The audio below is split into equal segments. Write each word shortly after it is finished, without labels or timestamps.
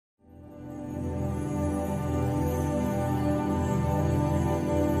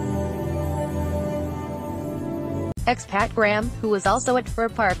Expat Graham, who was also at Fir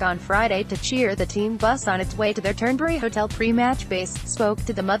Park on Friday to cheer the team bus on its way to their Turnberry Hotel pre-match base, spoke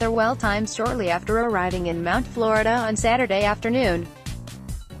to the Motherwell Times shortly after arriving in Mount Florida on Saturday afternoon.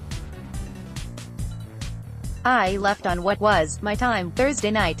 "I left on what was my time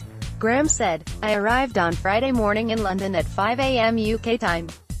Thursday night," Graham said. "I arrived on Friday morning in London at 5 a.m. UK time.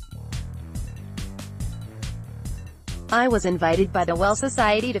 I was invited by the Well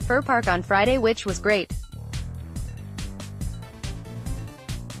Society to Fir Park on Friday, which was great.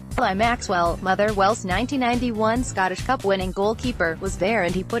 Maxwell, Motherwell's 1991 Scottish Cup winning goalkeeper, was there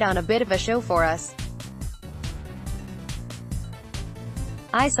and he put on a bit of a show for us.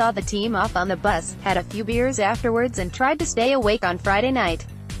 I saw the team off on the bus, had a few beers afterwards and tried to stay awake on Friday night.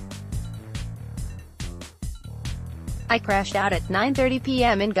 I crashed out at 9:30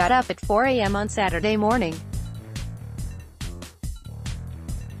 p.m. and got up at 4 a.m. on Saturday morning.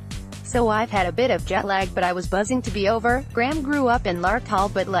 So I've had a bit of jet lag, but I was buzzing to be over." Graham grew up in Larkhall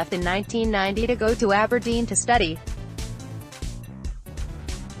but left in 1990 to go to Aberdeen to study.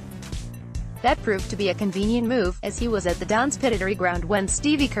 That proved to be a convenient move, as he was at the Dons Pittodrie ground when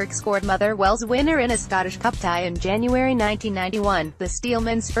Stevie Kirk scored Motherwell's winner in a Scottish Cup tie in January 1991, the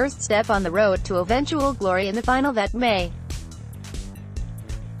Steelmen's first step on the road to eventual glory in the final that May.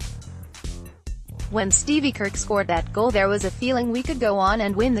 "When Stevie Kirk scored that goal, there was a feeling we could go on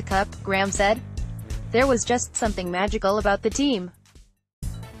and win the cup," Graham said. "There was just something magical about the team.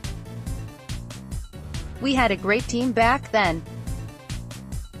 We had a great team back then.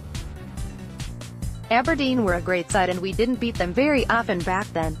 Aberdeen were a great side and we didn't beat them very often back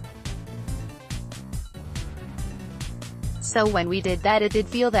then. So when we did that, it did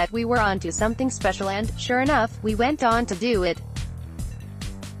feel that we were onto something special and, sure enough, we went on to do it.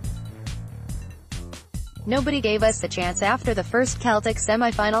 Nobody gave us a chance after the first Celtic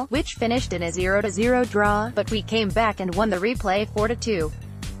semi-final, which finished in a 0-0 draw, but we came back and won the replay 4-2.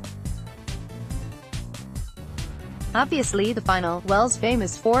 Obviously the final, Wells'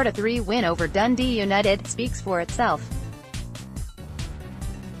 famous 4-3 win over Dundee United, speaks for itself.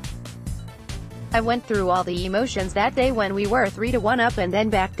 I went through all the emotions that day when we were 3-1 up and then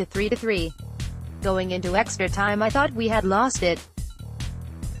back to 3-3. Going into extra time I thought we had lost it.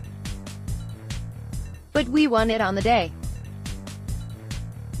 But we won it on the day.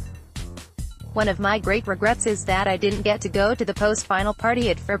 One of my great regrets is that I didn't get to go to the post-final party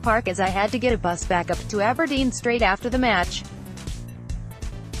at Fir Park, as I had to get a bus back up to Aberdeen straight after the match."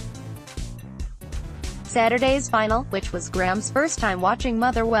 Saturday's final, which was Graham's first time watching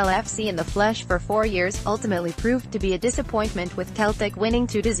Motherwell FC in the flesh for 4 years, ultimately proved to be a disappointment, with Celtic winning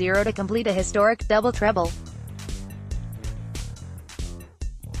 2-0 to complete a historic double-treble.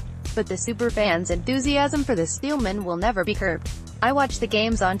 But the superfans' enthusiasm for the Steelmen will never be curbed. "I watch the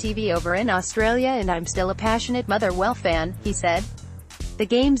games on TV over in Australia and I'm still a passionate Motherwell fan," he said. "The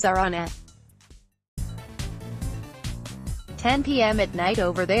games are on at 10 p.m. at night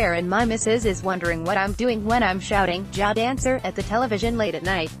over there and my missus is wondering what I'm doing when I'm shouting 'Ja dancer' at the television late at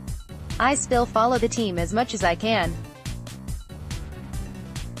night. I still follow the team as much as I can.